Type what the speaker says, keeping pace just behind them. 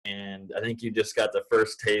I think you just got the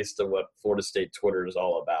first taste of what Florida State Twitter is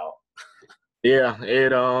all about. Yeah,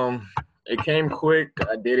 it came quick.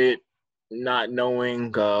 I did it not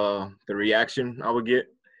knowing the reaction I would get,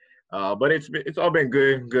 but it's all been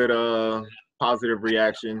good positive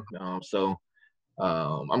reaction.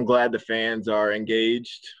 I'm glad the fans are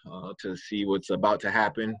engaged to see what's about to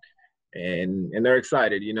happen, and they're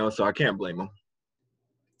excited, so I can't blame them.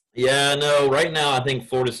 Yeah, no, right now I think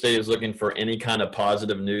Florida State is looking for any kind of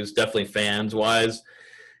positive news, definitely fans-wise.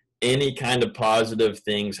 Any kind of positive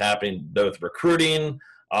things happening, both recruiting.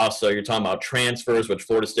 Also, you're talking about transfers, which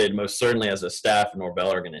Florida State most certainly as a staff and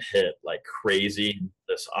Norvell are going to hit like crazy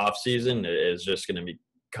this offseason. It is just going to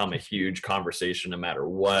become a huge conversation no matter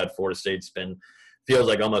what. Florida State's feels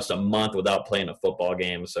like almost a month without playing a football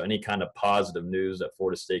game. So any kind of positive news that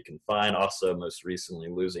Florida State can find. Also, most recently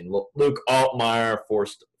losing Luke Altmaier,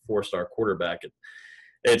 four-star quarterback.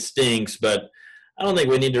 It stinks, but I don't think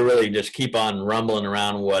we need to really just keep on rumbling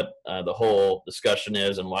around what the whole discussion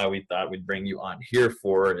is, and why we thought we'd bring you on here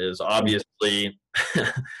for is obviously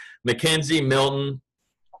McKenzie Milton,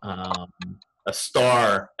 a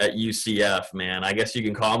star at UCF, man. I guess you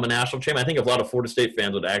can call him a national champion. I think a lot of Florida State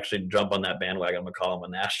fans would actually jump on that bandwagon. I'm going to call him a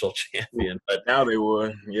national champion. But now they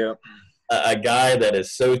would, yeah. A guy that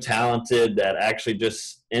is so talented that actually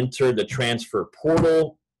just entered the transfer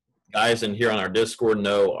portal. Guys in here on our Discord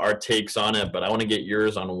know our takes on it, but I want to get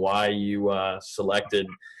yours on why you selected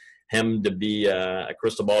him to be a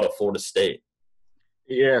crystal ball to Florida State.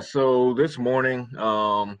 Yeah, so this morning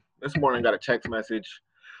I got a text message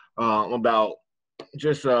about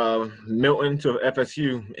just Milton to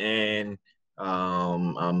FSU, and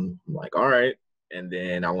I'm like, all right. And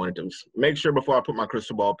then I wanted to make sure before I put my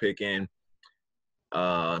crystal ball pick in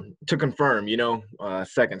to confirm,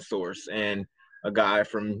 second source. And a guy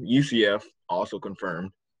from UCF also confirmed.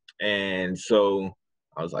 And so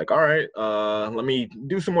I was like, all right, let me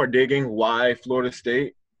do some more digging. Why Florida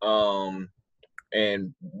State? And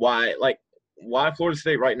why Florida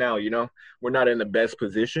State right now, we're not in the best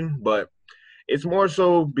position, but it's more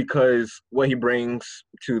so because what he brings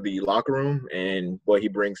to the locker room and what he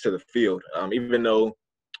brings to the field. Even though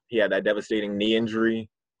he had that devastating knee injury,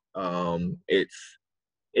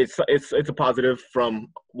 it's a positive from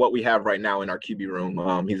what we have right now in our QB room.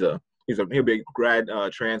 He'll be a grad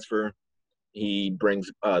transfer. He brings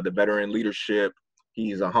the veteran leadership.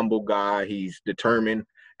 He's a humble guy. He's determined,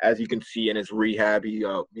 as you can see in his rehab.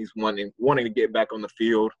 He's wanting to get back on the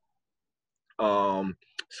field. And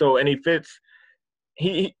he fits.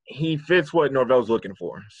 He fits what Norvell's looking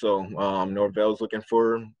for. So Norvell's looking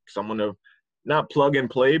for someone to not plug and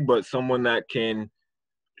play, but someone that can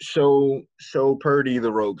show Purdy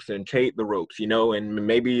the ropes and Tate the ropes, and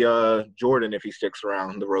maybe Jordan if he sticks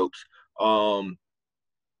around the ropes.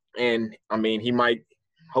 And I mean,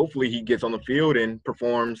 hopefully he gets on the field and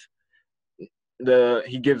performs.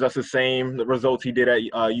 He gives us the results he did at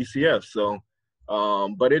UCF. So,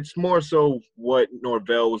 but it's more so what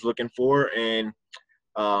Norvell was looking for, and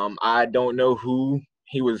I don't know who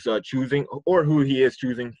he was choosing or who he is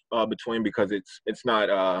choosing between, because it's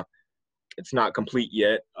not complete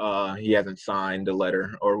yet. He hasn't signed the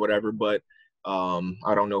letter or whatever, but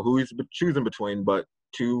I don't know who he's choosing between, but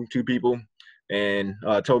two people, and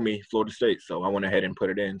told me Florida State, so I went ahead and put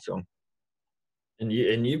it in. So, and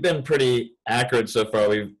you've been pretty accurate so far.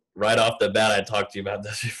 Right off the bat, I talked to you about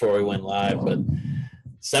this before we went live, but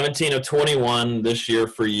 17 of 21 this year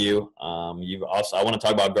for you. You've also, I want to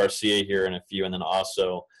talk about Garcia here in a few, and then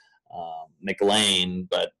also McLean,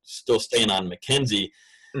 but still staying on McKenzie.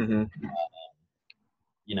 Mm-hmm.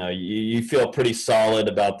 You feel pretty solid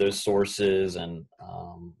about those sources and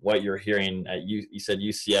what you're hearing at you said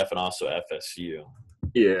UCF and also FSU.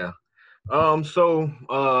 Yeah. So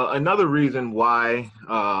another reason why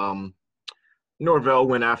Norvell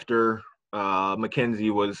went after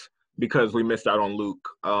McKenzie was because we missed out on Luke.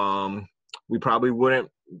 We probably wouldn't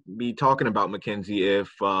be talking about McKenzie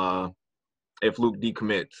if Luke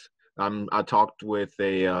decommits. I talked with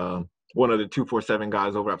one of the 247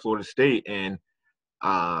 guys over at Florida State, and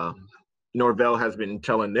Norvell has been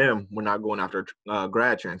telling them we're not going after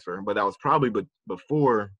grad transfer, but that was probably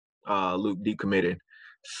before Luke decommitted.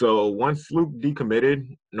 So once Luke decommitted,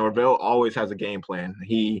 Norvell always has a game plan.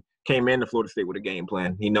 He came into Florida State with a game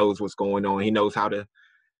plan. He knows what's going on. He knows how to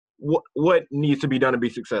what needs to be done to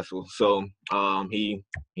be successful. So he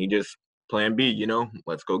just plan B.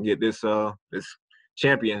 Let's go get this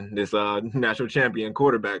champion, this national champion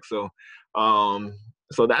quarterback. So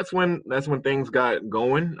that's when things got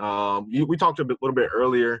going. We talked a little bit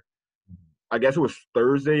earlier. I guess it was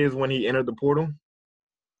Thursday is when he entered the portal.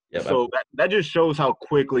 Yep. So that just shows how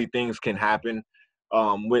quickly things can happen.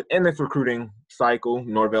 within this recruiting cycle,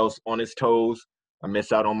 Norvell's on his toes. I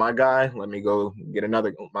miss out on my guy. Let me go get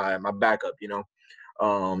another my backup.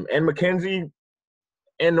 And McKenzie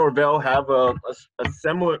and Norvell have a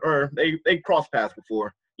similar, or they cross paths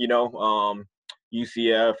before.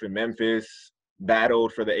 UCF and Memphis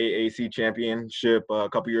battled for the AAC championship a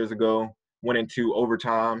couple years ago, went into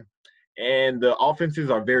overtime, and the offenses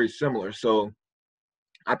are very similar. So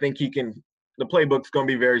I think the playbook's going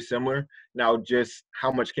to be very similar. Now, just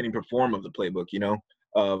how much can he perform of the playbook,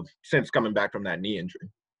 since coming back from that knee injury?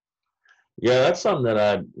 Yeah, that's something that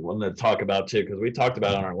I wanted to talk about too, because we talked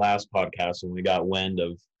about it on our last podcast when we got wind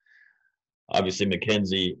of obviously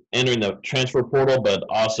McKenzie entering the transfer portal, but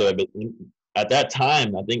also at that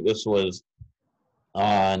time, I think this was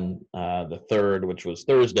on the 3rd, which was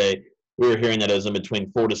Thursday, we were hearing that it was in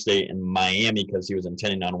between Florida State and Miami because he was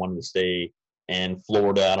intending on wanting to stay in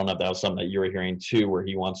Florida. I don't know if that was something that you were hearing too, where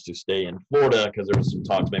he wants to stay in Florida because there was some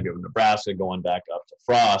talks maybe of Nebraska going back up to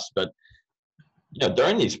Frost. But,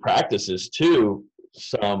 during these practices too,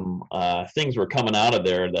 some things were coming out of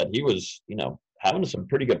there that he was, having some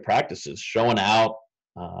pretty good practices, showing out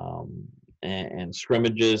and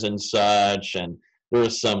scrimmages and such. And there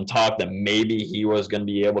was some talk that maybe he was going to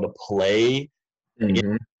be able to play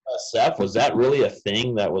against SF. Was that really a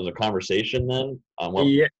thing that was a conversation then?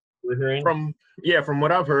 Yeah. From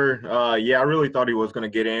what I've heard, I really thought he was going to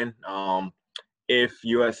get in. If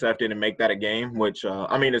USF didn't make that a game, which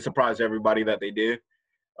it surprised everybody that they did.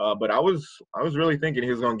 But I was really thinking he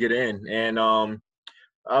was going to get in. And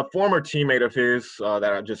a former teammate of his that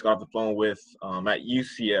I just got off the phone with at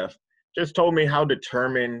UCF just told me how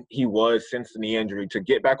determined he was since the knee injury to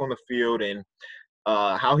get back on the field, and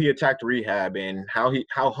how he attacked rehab, and how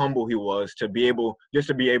humble he was to be able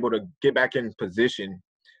to get back in position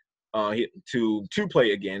to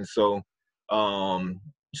play again. So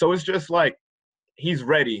it's just like he's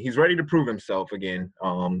ready. He's ready to prove himself again.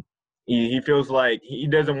 He feels like he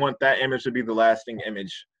doesn't want that image to be the lasting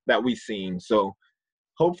image that we've seen. So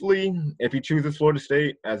hopefully, if he chooses Florida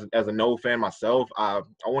State, as a Noel fan myself, I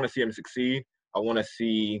want to see him succeed. I want to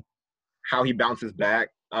see how he bounces back,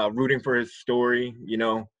 rooting for his story,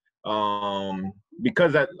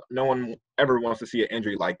 because that no one ever wants to see an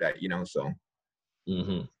injury like that, so.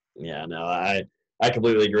 Mm-hmm. Yeah, no, I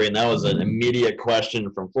completely agree. And that was an immediate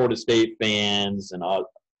question from Florida State fans and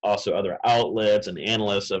also other outlets and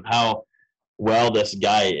analysts of how well this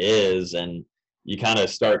guy is. And you kind of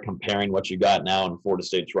start comparing what you got now in Florida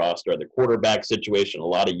State's roster. The quarterback situation, a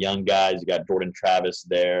lot of young guys. You got Jordan Travis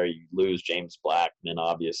there. You lose James Blackman,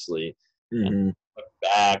 obviously. Mm-hmm. And you look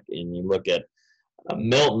back and you look at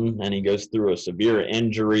Milton, and he goes through a severe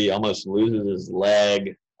injury, almost loses his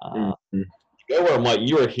leg. Go from what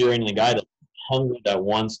you were hearing, the guy that's hungry, that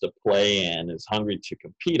wants to play and is hungry to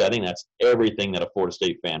compete. I think that's everything that a Florida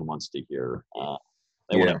State fan wants to hear.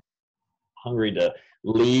 They want to hungry to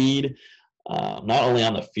lead, not only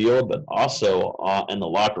on the field, but also in the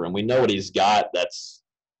locker room. We know what he's got that's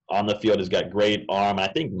on the field. He's got great arm. And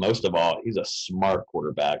I think most of all, he's a smart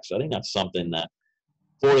quarterback. So I think that's something that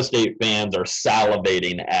Florida State fans are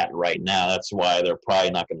salivating at right now. That's why they're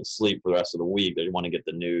probably not going to sleep for the rest of the week. They want to get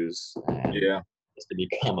the news just to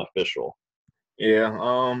become official. Yeah,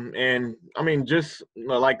 and just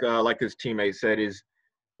like his teammate said, is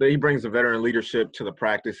that he brings a veteran leadership to the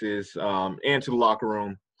practices and to the locker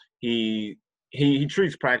room. He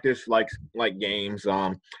treats practice like games.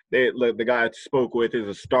 The guy I spoke with was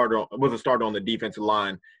a starter on the defensive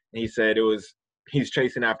line, and he said he's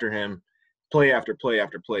chasing after him play after play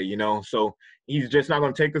after play. So he's just not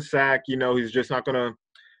going to take the sack. He's just not going to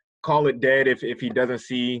call it dead if he doesn't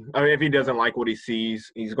see. If he doesn't like what he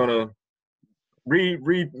sees, he's going to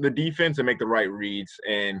read the defense and make the right reads.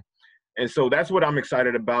 And so that's what I'm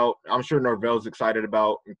excited about. I'm sure Norvell's excited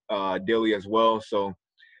about Dilly as well. So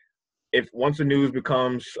if once the news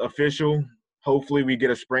becomes official, hopefully we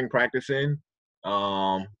get a spring practice in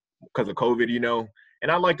because of COVID,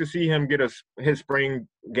 And I'd like to see him get his spring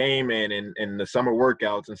game in the summer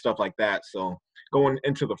workouts and stuff like that. So going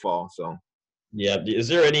into the fall. So. Yeah. Is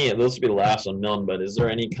there any, this will be the last on Milton, but is there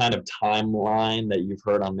any kind of timeline that you've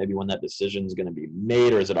heard on maybe when that decision is going to be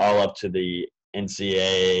made, or is it all up to the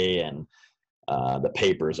NCAA and the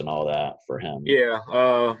papers and all that for him? Yeah.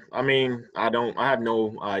 I have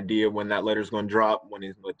no idea when that letter's going to drop, when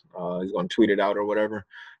he's going to tweet it out or whatever.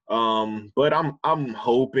 But I'm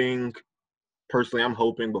hoping, personally,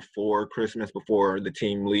 before Christmas, before the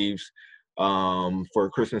team leaves for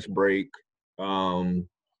Christmas break,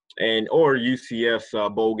 or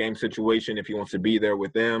UCF's bowl game situation if he wants to be there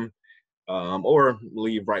with them, or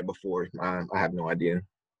leave right before. I have no idea.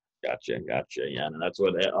 Gotcha. Yeah, and that's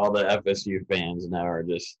what all the FSU fans now are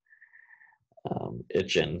just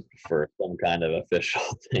itching for some kind of official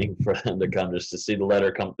thing for them to come, just to see the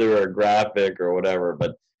letter come through or a graphic or whatever.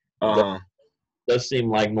 But it Uh-huh. does seem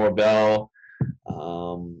like Norvell,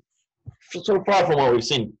 so far from what we've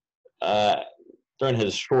seen during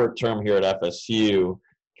his short term here at FSU,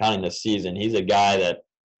 counting the season, he's a guy that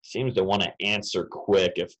seems to want to answer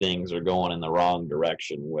quick if things are going in the wrong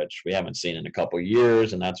direction, which we haven't seen in a couple of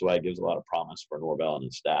years, and that's why it gives a lot of promise for Norvell and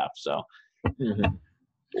his staff. So,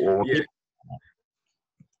 we'll Yeah.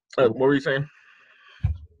 What were you saying?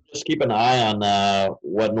 just keep an eye on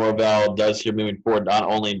what Norvell does here moving forward, not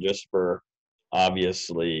only just for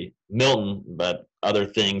obviously Milton, but other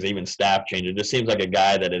things, even staff change. It just seems like a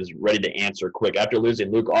guy that is ready to answer quick. After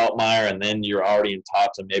losing Luke Altmaier, and then you're already in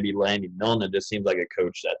talks of maybe landing Milton, it just seems like a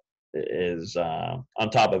coach that is on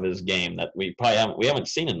top of his game that we haven't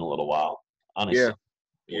seen in a little while, honestly.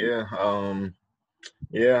 Yeah. I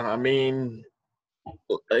mean,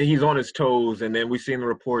 he's on his toes, and then we seen the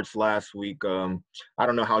reports last week. I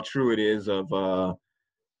don't know how true it is of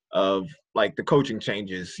like the coaching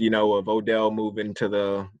changes, of Odell moving to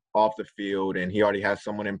the off the field, and he already has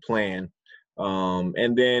someone in plan.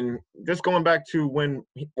 And then just going back to when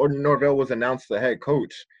Norvell was announced the head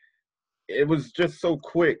coach, it was just so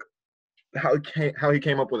quick how he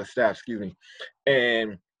came up with a staff. Excuse me,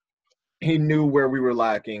 and he knew where we were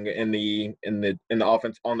lacking in the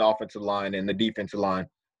offense, on the offensive line and the defensive line.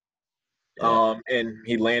 And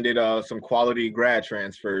he landed some quality grad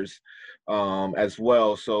transfers as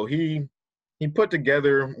well. So he put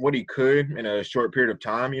together what he could in a short period of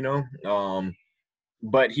time,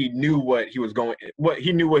 but he knew what he was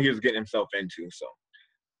getting himself into. So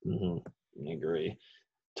I agree.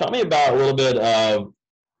 Tell me about a little bit of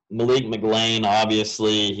Malik McLean.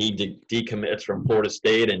 Obviously, he decommits from Florida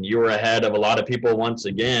State, and you were ahead of a lot of people once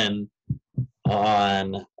again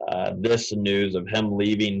on this news of him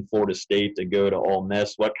leaving Florida State to go to Ole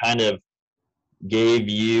Miss. What kind of gave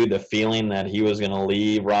you the feeling that he was going to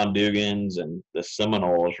leave Ron Dugans and the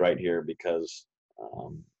Seminoles right here? Because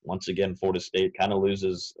once again, Florida State kind of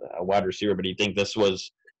loses a wide receiver. But do you think this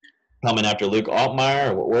was coming after Luke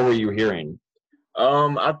Altmaier? What were you hearing?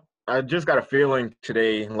 I just got a feeling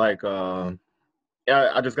today, like I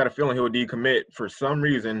just got a feeling he would decommit for some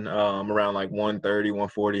reason around like 1:30,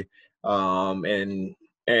 1:40.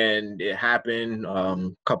 And it happened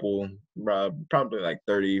couple probably like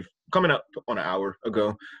 30, coming up on an hour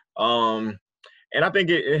ago. And I think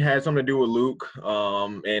it had something to do with Luke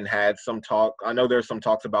and had some talk. I know there's some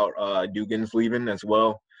talks about Dugans leaving as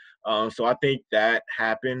well. So I think that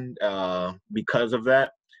happened because of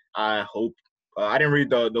that. I hope I didn't read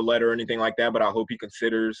the letter or anything like that, but I hope he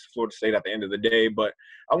considers Florida State at the end of the day. But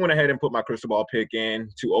I went ahead and put my crystal ball pick in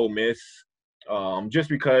to Ole Miss just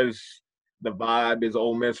because the vibe is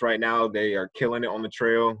Ole Miss right now. They are killing it on the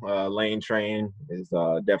trail. Lane Train is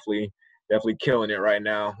definitely killing it right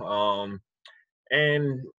now.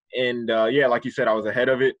 And yeah, like you said, I was ahead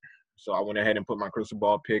of it. So I went ahead and put my crystal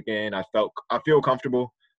ball pick in. I feel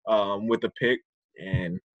comfortable with the pick,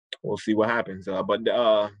 and we'll see what happens. But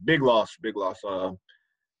big loss to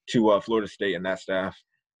Florida State and that staff.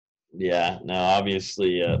 Yeah, no,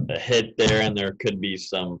 obviously a hit there, and there could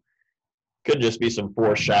just be some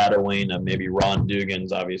foreshadowing of maybe Ron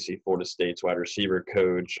Dugans, obviously Florida State's wide receiver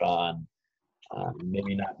coach, on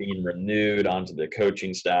maybe not being renewed onto the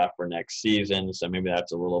coaching staff for next season. So maybe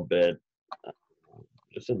that's a little bit,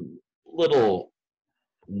 just a little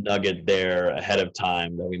nugget there ahead of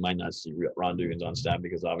time that we might not see Ron Dugans on staff,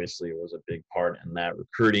 because obviously it was a big part in that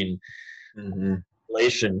recruiting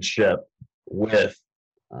relationship with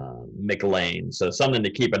McLean. So something to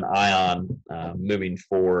keep an eye on moving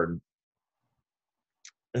forward.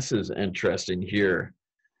 This is interesting here.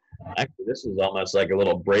 Actually, this is almost like a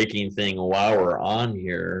little breaking thing while we're on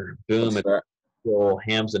here. Boom.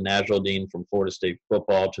 Hamza Nasruddin from Florida State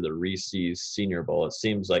football to the Reese's Senior Bowl. It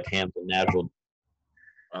seems like Hamza Nasruddin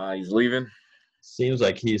he's leaving. Seems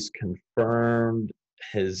like he's confirmed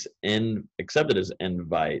accepted his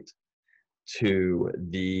invite to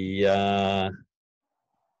the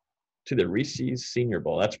Reese's Senior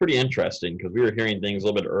Bowl. That's pretty interesting, because we were hearing things a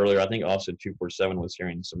little bit earlier. I think also 247 was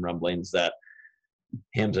hearing some rumblings that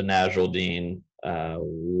Hamza Nasruddin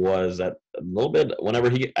was at a little bit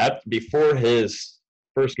whenever before his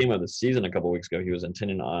first game of the season a couple of weeks ago, he was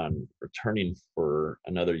intending on returning for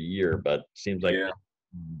another year, but seems like a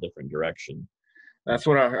different direction. That's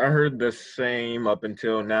what I heard. The same up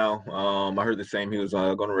until now. I heard the same. He was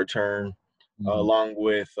going to return along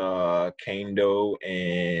with Kando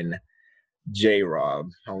and J-Rob.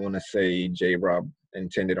 I want to say J-Rob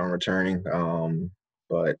intended on returning.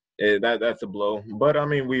 But that's a blow. But I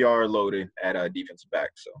mean, we are loaded at defensive back,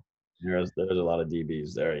 so. There's a lot of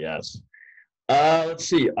DBs there, yes. Let's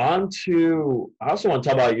see. On to I also want to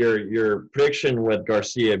talk about your prediction with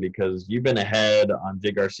Garcia because you've been ahead on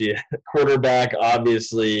Jake Garcia, quarterback.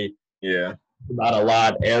 Obviously, Yeah. not a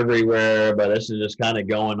lot everywhere, but this is just kind of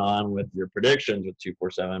going on with your predictions with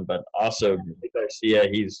 247. But also Jake Garcia,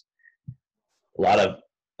 he's a lot of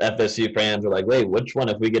FSU fans are like, wait, which one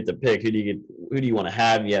if we get to pick? Who do you want to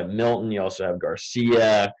have? You have Milton. You also have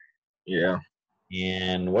Garcia. Yeah.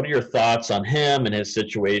 And what are your thoughts on him and his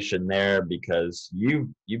situation there? Because you've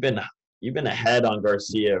been ahead on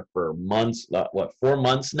Garcia for months. What, 4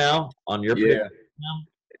 months now on your Yeah. prediction now?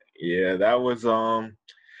 Yeah. That was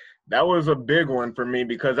a big one for me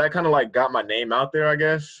because I kind of like got my name out there, I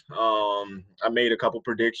guess. I made a couple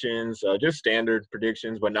predictions, just standard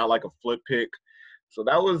predictions, but not like a flip pick. So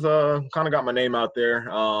that was kind of got my name out there.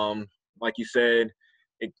 Like you said,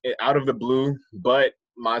 out of the blue, but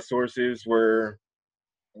my sources were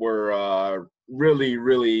really,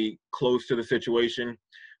 really close to the situation.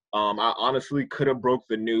 I honestly could have broke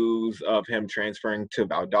the news of him transferring to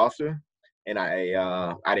Valdosta, and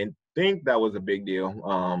I didn't think that was a big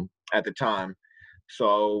deal at the time.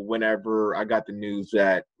 So whenever I got the news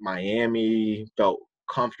that Miami felt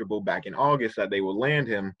comfortable back in August that they would land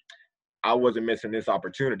him, I wasn't missing this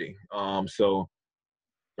opportunity. So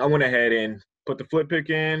I went ahead and put the flip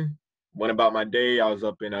pick in, went about my day. I was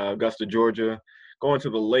up in Augusta, Georgia, going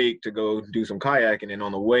to the lake to go do some kayaking. And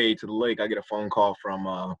on the way to the lake, I get a phone call from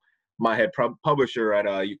my head publisher at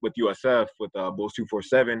with USF with Bulls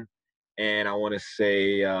 247. And I want to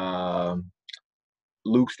say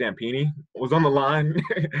Luke Stampini was on the line.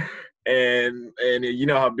 and you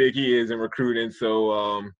know how big he is in recruiting.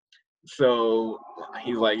 So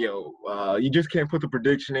he's like, yo, you just can't put the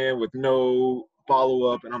prediction in with no follow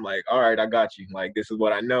up. And I'm like, all right, I got you. Like, this is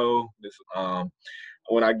what I know. This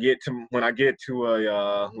when I get to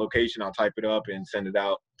a location, I'll type it up and send it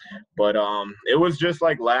out. But it was just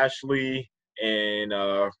like Lashley and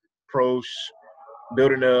Prosh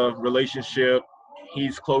building a relationship.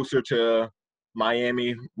 He's closer to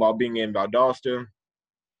Miami while being in Valdosta.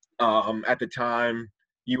 At the time,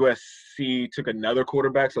 USC took another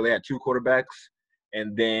quarterback, so they had two quarterbacks,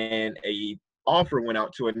 and then a offer went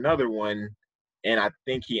out to another one, and I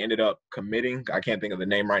think he ended up committing. I can't think of the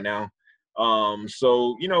name right now.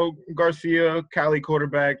 So Garcia, Cali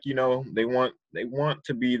quarterback, they want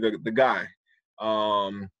to be the guy.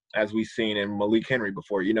 As we've seen in Malik Henry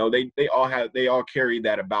before, they all carry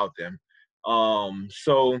that about them.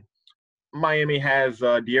 So Miami has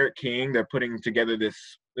De'Aaron King. They're putting together this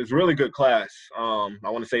really good class. I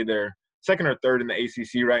want to say they're second or third in the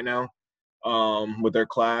ACC right now with their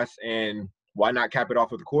class, and why not cap it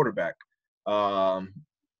off with a quarterback?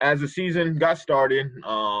 As the season got started,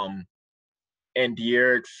 and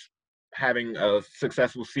De'Aaron's having a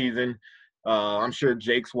successful season, I'm sure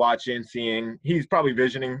Jake's watching, seeing he's probably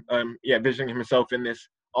visioning himself in this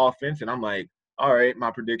offense, and I'm like, all right,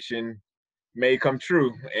 my prediction may come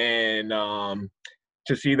true. And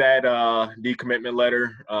to see that decommitment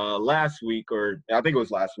letter last week, or I think it was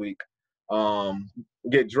last week,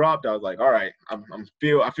 get dropped, I was like, all right, I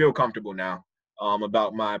feel comfortable now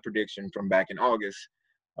about my prediction from back in August.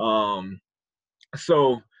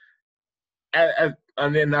 So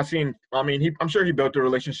and then I'm sure he built a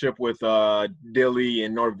relationship with Dilly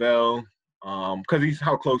and Norvell because he's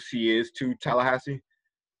how close he is to Tallahassee.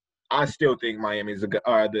 I still think Miami is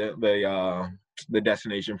the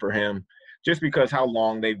destination for him, just because how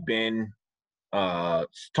long they've been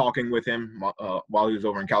talking with him while he was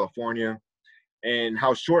over in California, and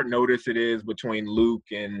how short notice it is between Luke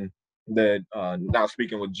and the now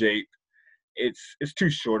speaking with Jake. It's too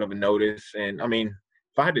short of a notice, and I mean,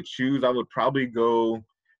 if I had to choose, I would probably go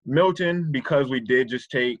Milton because we did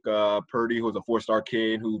just take Purdy, who's a 4-star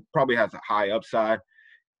kid who probably has a high upside.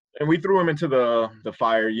 And we threw him into the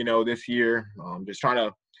fire, this year, just trying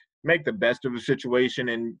to make the best of the situation,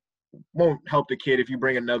 and won't help the kid if you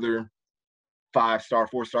bring another 5-star,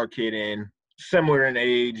 4-star kid in, similar in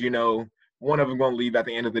age, one of them going to leave at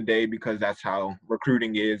the end of the day because that's how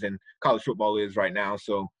recruiting is and college football is right now.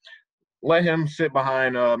 So let him sit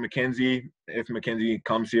behind McKenzie if McKenzie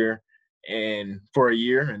comes here and for a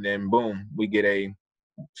year, and then boom, we get a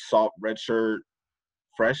soft redshirt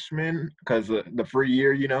freshman because the free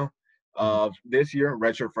year, of this year,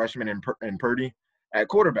 redshirt freshman and Purdy at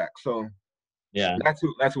quarterback. So yeah, that's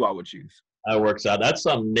who I would choose. That works out. That's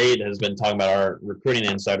something Nate has been talking about, our recruiting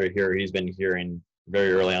insider here. He's been hearing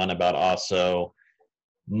very early on about also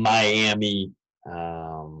Miami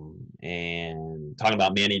and talking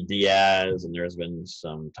about Manny Diaz, and there's been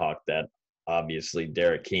some talk that obviously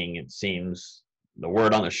Derek King. It seems the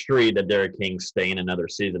word on the street that Derek King's staying another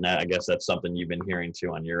season. I guess that's something you've been hearing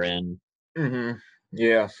too on your end. Mm-hmm.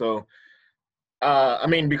 Yeah. So, I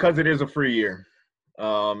mean, because it is a free year,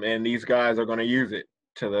 and these guys are going to use it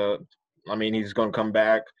to the. I mean, he's going to come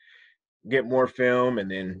back, get more film,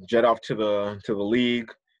 and then jet off to the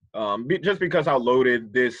league. Just because how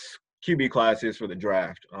loaded this QB class is for the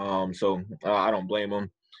draft. So I don't blame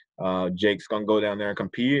him. Jake's gonna go down there and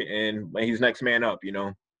compete, and he's next man up.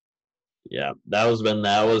 Yeah, that was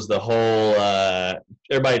the whole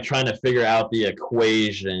everybody trying to figure out the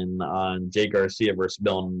equation on Jake Garcia versus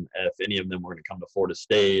Milton if any of them were going to come to Florida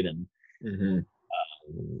State, and Mm-hmm.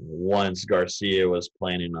 once Garcia was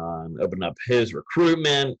planning on opening up his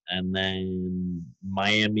recruitment, and then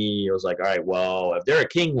Miami was like, all right, well, if Derek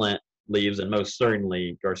King leaves, and most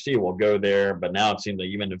certainly Garcia will go there, but now it seems like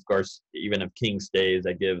even if King stays,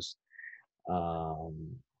 that gives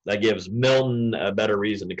Milton a better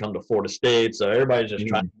reason to come to Florida State. So everybody's just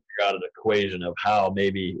trying to figure out an equation of how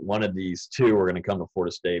maybe one of these two are going to come to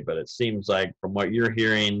Florida State. But it seems like from what you're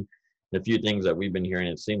hearing, the few things that we've been hearing,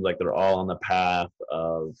 it seems like they're all on the path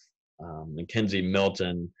of McKenzie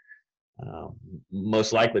Milton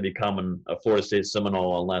most likely becoming a Florida State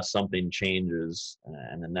Seminole unless something changes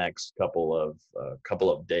in the next couple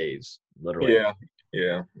of days, literally.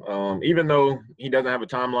 Yeah. Even though he doesn't have a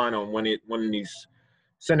timeline on when he's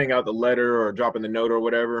sending out the letter or dropping the note or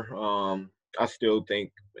whatever, I still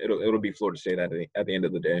think it'll be Florida State at the end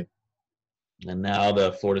of the day. And now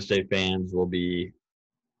the Florida State fans will be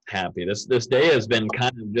happy. This day has been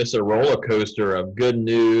kind of just a roller coaster of good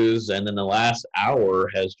news, and then the last hour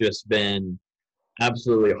has just been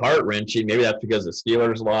absolutely heart-wrenching. Maybe that's because the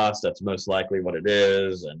Steelers lost. That's most likely what it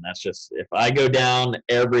is, and that's just, if I go down,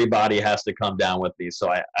 everybody has to come down with me.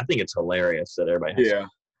 So I think it's hilarious that everybody has to.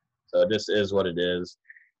 So this is what it is.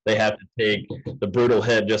 They have to take the brutal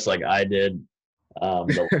hit just like I did.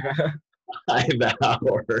 The 5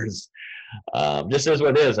 hours. Just is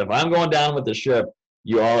what it is. If I'm going down with the ship,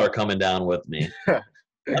 you all are coming down with me.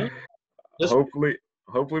 Hopefully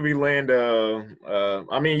we land.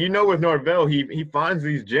 I mean, with Norvell, he finds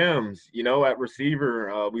these gems. At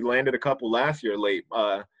receiver, we landed a couple last year late.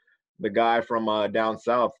 The guy from down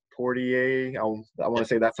south, Portier. I want to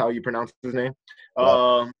say that's how you pronounce his name.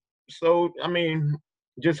 So I mean,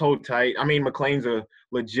 just hold tight. I mean, McLean's a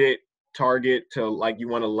legit target to you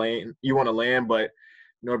want to land, but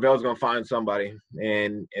Norvell's gonna find somebody,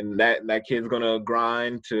 and that kid's gonna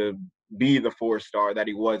grind to be the 4-star that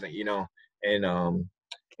he wasn't, and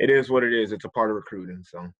it is what it is. It's a part of recruiting,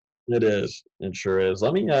 so. It is. It sure is.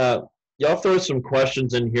 Let me y'all throw some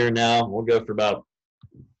questions in here now. We'll go for about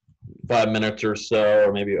 5 minutes or so,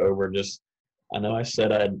 or maybe over. I know I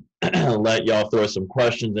said I'd let y'all throw some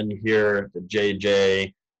questions in here to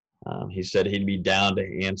JJ. He said he'd be down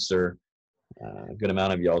to answer a good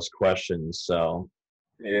amount of y'all's questions. So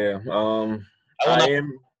yeah, I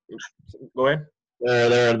am. Go ahead.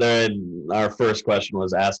 Our first question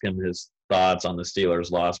was ask him his thoughts on the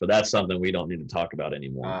Steelers loss, but that's something we don't need to talk about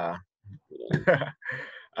anymore. I'm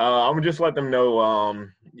gonna just let them know.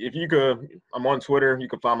 If you could, I'm on Twitter. You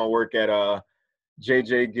can find my work at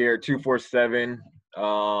JJ Garrett 247.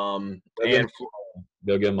 And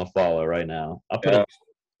go give him a follow right now. I'll put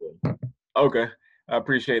Okay, I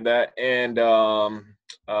appreciate that. And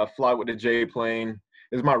Fly with the J Plane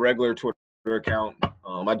is my regular Twitter account.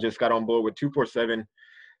 I just got on board with 247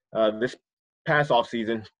 this past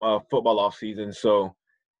offseason, football offseason. So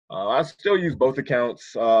I still use both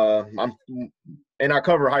accounts. And I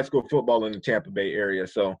cover high school football in the Tampa Bay area.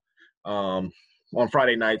 So on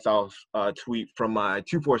Friday nights, I'll tweet from my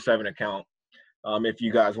 247 account if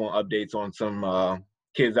you guys want updates on some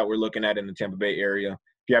kids that we're looking at in the Tampa Bay area.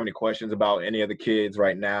 If you have any questions about any of the kids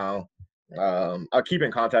right now, I'll keep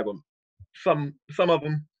in contact with some of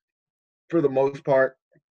them for the most part.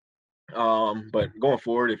 But going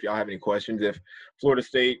forward, if y'all have any questions, if Florida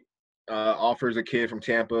State offers a kid from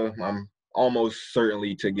Tampa, I'm almost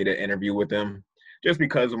certainly to get an interview with them just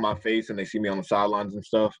because of my face and they see me on the sidelines and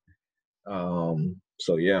stuff.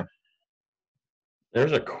 So, yeah.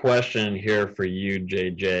 There's a question here for you,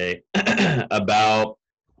 JJ, about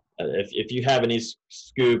if you have any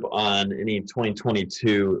scoop on any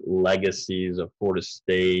 2022 legacies of Florida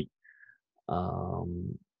State,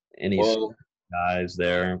 guys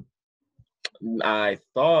there. I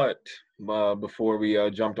thought before we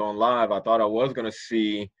jumped on live, I thought I was going to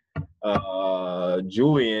see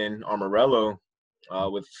Julian Armorello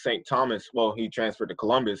with St. Thomas. Well, he transferred to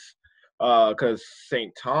Columbus because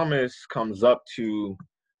St. Thomas comes up to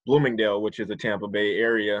Bloomingdale, which is a Tampa Bay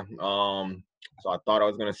area. So I thought I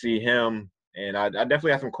was going to see him and I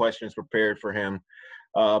definitely have some questions prepared for him,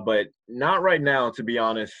 but not right now, to be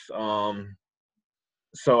honest.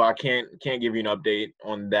 So I can't give you an update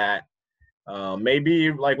on that.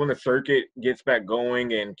 Maybe like when the circuit gets back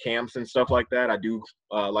going and camps and stuff like that. I do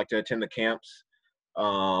like to attend the camps.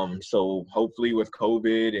 So hopefully with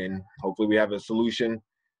COVID and hopefully we have a solution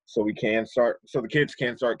so the kids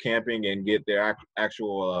can start camping and get their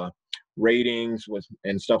actual ratings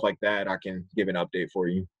and stuff like that. I can give an update for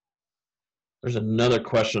you. There's another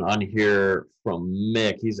question on here from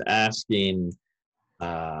Mick. He's asking,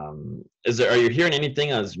 are you hearing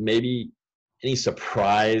anything as maybe any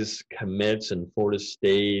surprise commits in Florida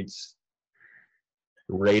State's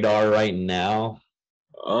radar right now?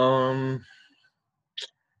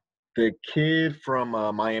 The kid from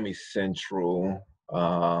Miami Central,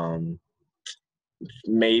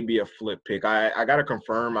 maybe a flip pick. I got to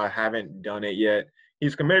confirm. I haven't done it yet.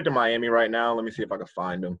 He's committed to Miami right now. Let me see if I can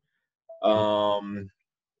find him. And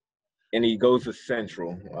he goes to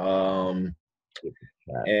Central.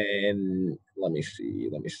 And let me see.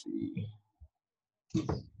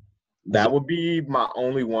 That would be my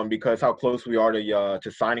only one because how close we are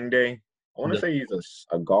to signing day. I want to say he's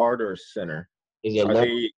a guard or a center.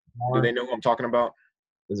 Do they know who I'm talking about?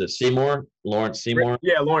 Is it Seymour? Lawrence Seymour?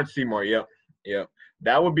 Yeah, Lawrence Seymour. Yep.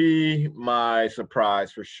 That would be my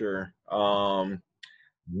surprise for sure.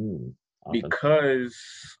 Because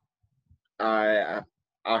I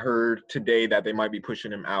heard today that they might be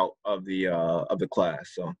pushing him out of the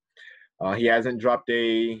class. So he hasn't dropped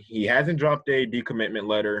a decommitment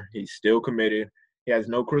letter. He's still committed. He has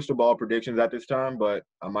no crystal ball predictions at this time, but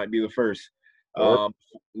I might be the first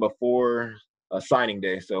before signing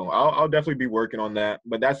day. So I'll definitely be working on that.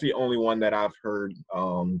 But that's the only one that I've heard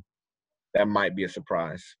that might be a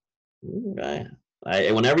surprise. Okay.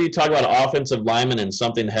 Whenever you talk about offensive linemen and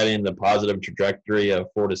something heading in the positive trajectory of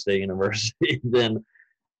Florida State University, then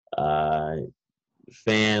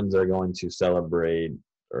fans are going to celebrate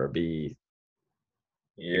or be.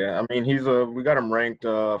 Yeah, I mean we got him ranked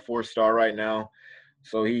 4-star right now,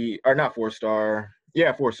 so not 4-star,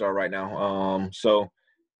 4-star right now.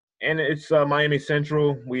 And it's Miami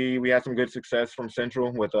Central. We had some good success from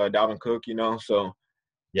Central with Dalvin Cook, so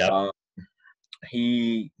yeah,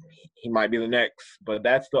 he might be the next, but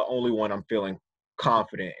that's the only one I'm feeling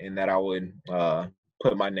confident in that I would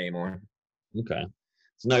put my name on. Okay.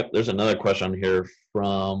 So there's another question here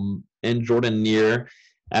from Jordan Neer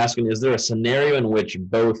asking, is there a scenario in which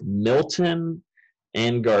both Milton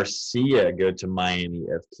and Garcia go to Miami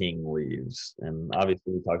if King leaves? And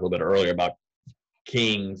obviously we talked a little bit earlier about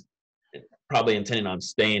King probably intending on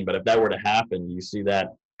staying, but if that were to happen, do you see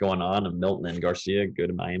that going on and Milton and Garcia go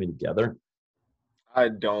to Miami together? I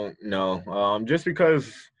don't know. Just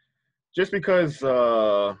because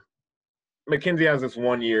McKenzie has this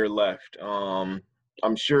 1 year left.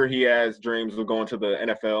 I'm sure he has dreams of going to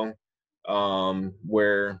the NFL,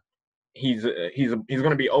 where he's going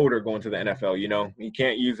to be older going to the NFL. He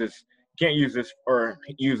can't use this or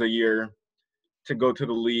use a year to go to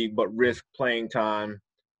the league, but risk playing time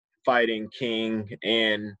fighting King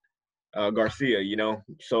and Garcia.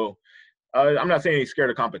 So I'm not saying he's scared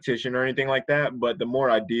of competition or anything like that, but the more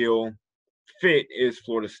ideal fit is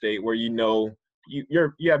Florida State, where you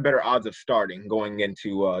have better odds of starting going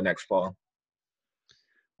into next fall.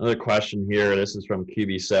 Another question here. This is from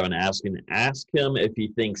QB7 asking, ask him if he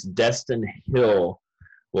thinks Destin Hill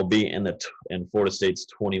will be in Florida State's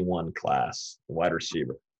 21 class, wide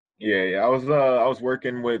receiver. Yeah. I was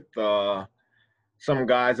working with some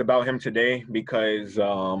guys about him today because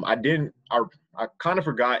I kind of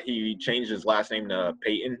forgot he changed his last name to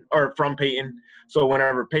Peyton, or from Peyton. So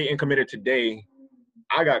whenever Peyton committed today,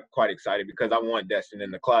 I got quite excited because I want Destin in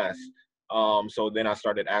the class. So then I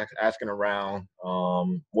started asking around,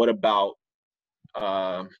 what about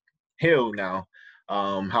Hill now?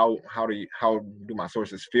 How do my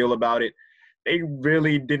sources feel about it? They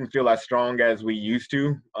really didn't feel as strong as we used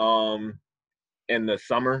to in the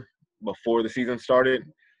summer before the season started.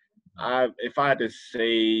 If I had to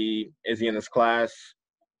say, is he in this class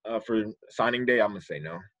for signing day, I'm gonna say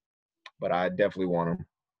no, but I definitely want him.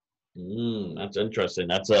 That's interesting.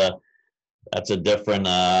 That's a different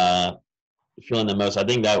feeling than most. I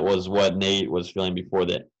think that was what Nate was feeling before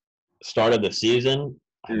the start of the season.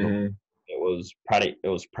 Mm-hmm. It was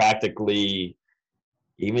practically,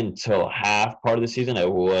 even till half part of the season,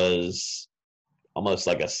 it was almost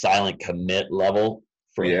like a silent commit level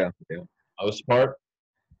for the most part.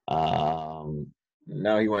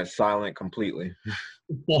 Now he went silent completely.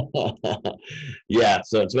 Yeah,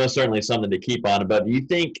 so it's most certainly something to keep on. But do you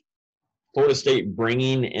think Florida State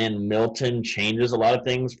bringing in Milton changes a lot of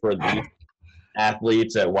things for these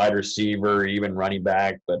athletes at wide receiver, even running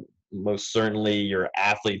back, but most certainly your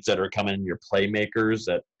athletes that are coming, your playmakers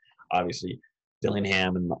that obviously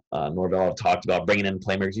Dillingham and Norvell have talked about bringing in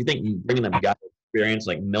playmakers. You think bringing them guys experience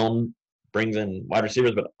like Milton brings in wide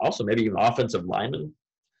receivers, but also maybe even offensive linemen?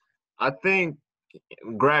 I think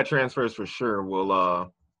grad transfers for sure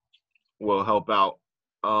will help out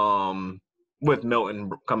with Milton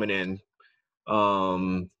coming in.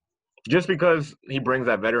 Just because he brings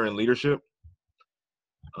that veteran leadership.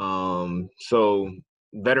 So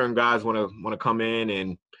veteran guys want to come in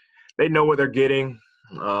and they know what they're getting.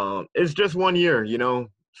 It's just 1 year,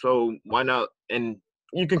 so why not? And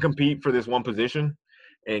you can compete for this one position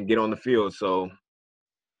and get on the field. So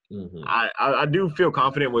I do feel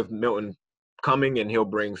confident with Milton coming, and he'll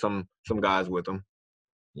bring some guys with him.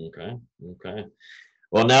 Okay.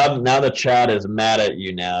 Well, now the chat is mad at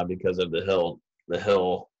you now because of the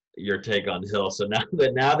Hill, your take on Hill. So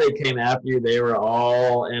now they came after you. They were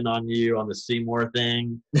all in on you on the Seymour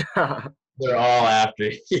thing. They're all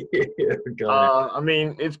after you. I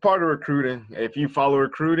mean, it's part of recruiting. If you follow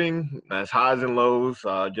recruiting, that's highs and lows,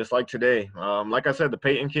 just like today. Like I said, the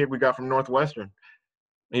Peyton kid we got from Northwestern,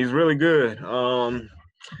 he's really good.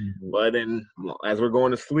 But then as we're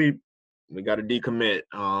going to sleep, we got to decommit.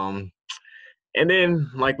 And then,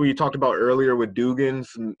 like we talked about earlier with Dugans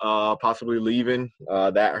possibly leaving,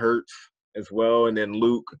 that hurts as well. And then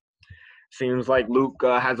Luke, seems like Luke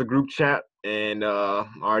has a group chat and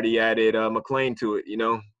already added McLean to it,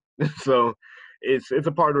 So it's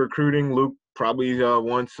a part of recruiting. Luke probably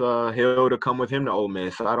wants Hill to come with him to Ole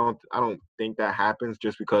Miss. I don't think that happens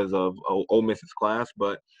just because of Ole Miss's class,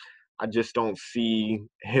 but I just don't see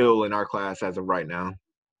Hill in our class as of right now.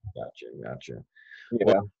 Gotcha. Yeah.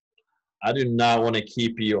 Well, I do not want to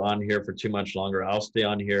keep you on here for too much longer. I'll stay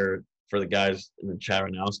on here for the guys in the chat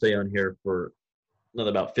right now. I'll stay on here for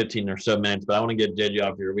another about 15 or so minutes, but I want to get JJ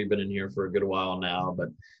off here. We've been in here for a good while now, but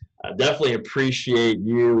I definitely appreciate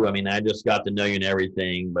you. I mean, I just got to know you and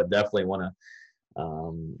everything, but definitely want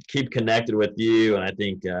to keep connected with you. And I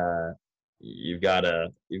think you've got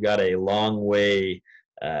a long way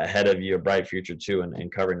ahead of you, a bright future too, in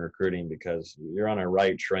covering recruiting, because you're on a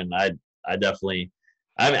right trend. I definitely.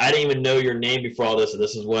 I didn't even know your name before all this.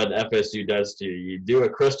 This is what FSU does to you. You do a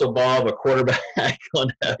crystal ball of a quarterback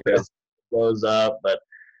on FSU goes up, but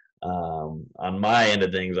on my end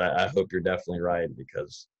of things, I hope you're definitely right,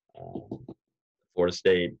 because Florida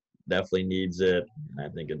State definitely needs it. I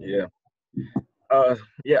think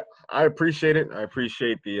yeah, I appreciate it. I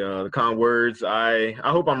appreciate the kind words. I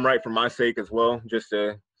hope I'm right for my sake as well, just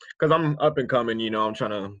because I'm up and coming. I'm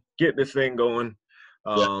trying to get this thing going.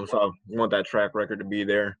 So I want that track record to be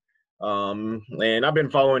there. And I've been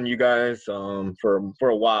following you guys for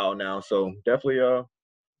a while now, so definitely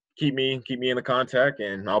keep me in the contact,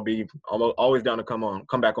 and I'll be always down to come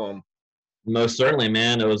back on. Most certainly,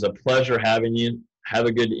 man. It was a pleasure having you. Have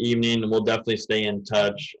a good evening, and we'll definitely stay in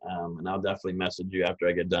touch. And I'll definitely message you after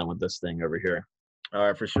I get done with this thing over here. All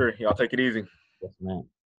right, for sure. Y'all take it easy. Yes, man.